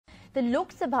The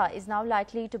Lok Sabha is now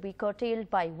likely to be curtailed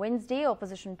by Wednesday.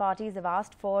 Opposition parties have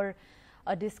asked for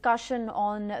a discussion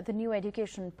on the new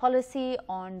education policy,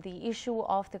 on the issue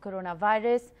of the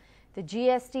coronavirus, the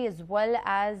GST, as well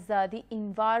as the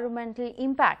environmental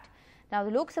impact. Now,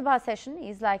 the Lok Sabha session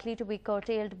is likely to be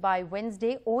curtailed by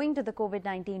Wednesday owing to the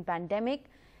COVID-19 pandemic.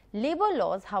 Labour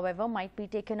laws, however, might be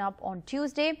taken up on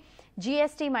Tuesday.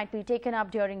 GST might be taken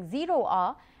up during 0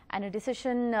 hour, and a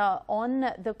decision on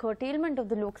the curtailment of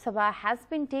the Lok Sabha has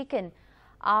been taken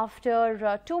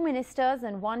after 2 ministers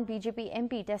and 1 BJP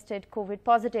MP tested COVID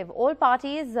positive. All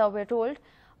parties, we're told,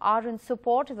 are in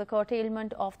support of the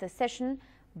curtailment of the session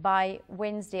by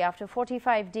Wednesday. After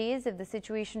 45 days, if the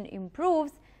situation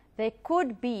improves, there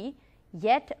could be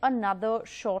yet another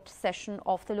short session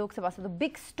of the Lok Sabha. So the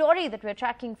big story that we're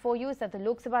tracking for you is that the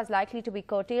Lok Sabha is likely to be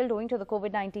curtailed owing to the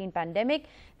COVID-19 pandemic.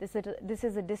 This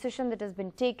is a decision that has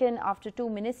been taken after 2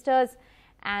 ministers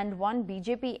and 1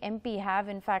 BJP MP have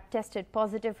in fact tested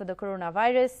positive for the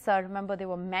coronavirus. Remember, they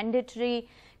were mandatory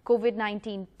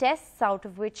COVID-19 tests, out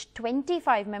of which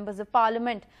 25 members of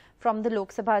parliament from the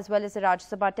Lok Sabha as well as the Rajya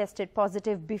Sabha tested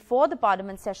positive before the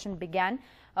parliament session began.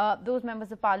 Those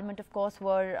members of parliament, of course,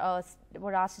 were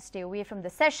asked to stay away from the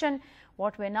session.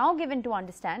 What we're now given to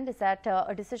understand is that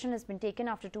a decision has been taken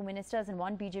after 2 ministers and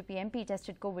 1 BJP MP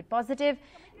tested COVID positive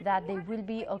that there will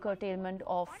be a curtailment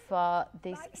of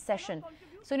this session.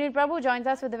 Sunil Prabhu joins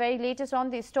us with the very latest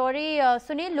on this story.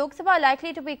 Sunil, Lok Sabha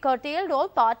likely to be curtailed. All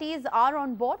parties are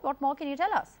on board. What more can you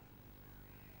tell us?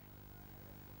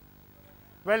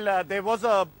 Well, there was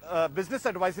a business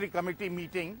advisory committee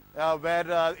meeting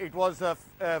where it was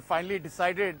finally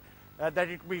decided that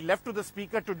it will be left to the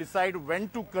speaker to decide when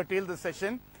to curtail the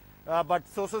session. But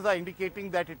sources are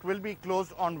indicating that it will be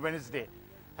closed on Wednesday.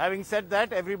 Having said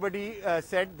that, everybody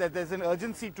said that there's an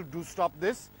urgency to stop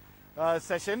this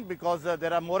session because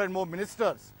there are more and more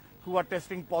ministers who are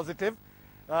testing positive.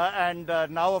 And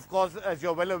now, of course, as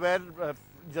you're well aware,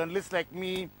 journalists like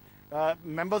me,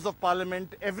 members of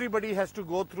parliament, everybody has to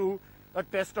go through a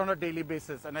test on a daily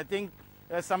basis. And I think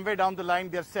somewhere down the line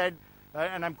they have said,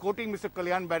 and I'm quoting Mr.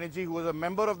 Kalyan Banerjee, who was a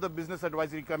member of the Business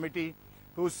Advisory Committee,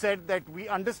 who said that we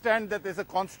understand that there's a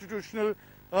constitutional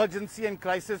urgency and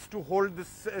crisis to hold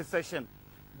this session.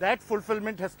 That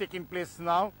fulfillment has taken place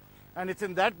now, and it's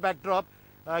in that backdrop,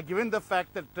 given the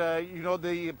fact that,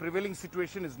 the prevailing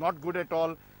situation is not good at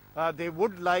all, they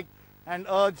would like and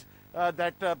urge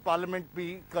that Parliament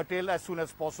be curtailed as soon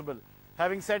as possible.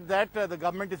 Having said that, the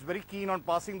government is very keen on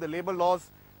passing the labour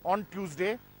laws on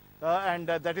Tuesday, and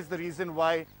that is the reason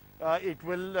why it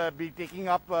will be taking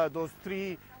up those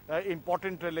 3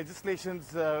 important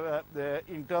legislations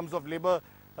in terms of labour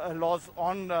laws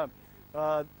on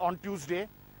Tuesday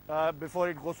before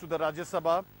it goes to the Rajya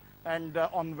Sabha. And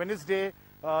on Wednesday,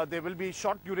 there will be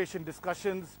short duration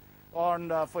discussions on,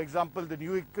 for example, the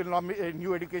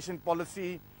new education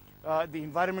policy, the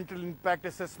environmental impact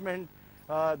assessment,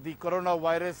 the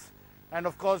coronavirus, and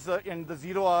of course in the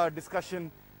 0 hour discussion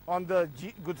on the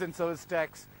goods and service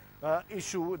tax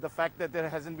issue, the fact that there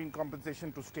hasn't been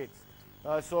compensation to states.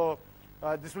 So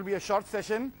this will be a short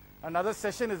session. Another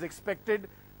session is expected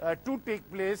to take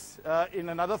place in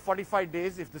another 45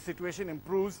 days if the situation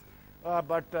improves.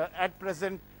 But at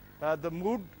present, the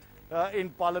mood in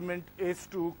Parliament is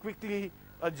to quickly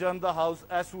adjourn the House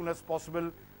as soon as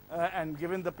possible. And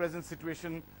given the present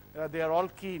situation, they are all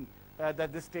keen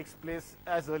that this takes place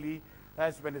as early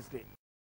as Wednesday.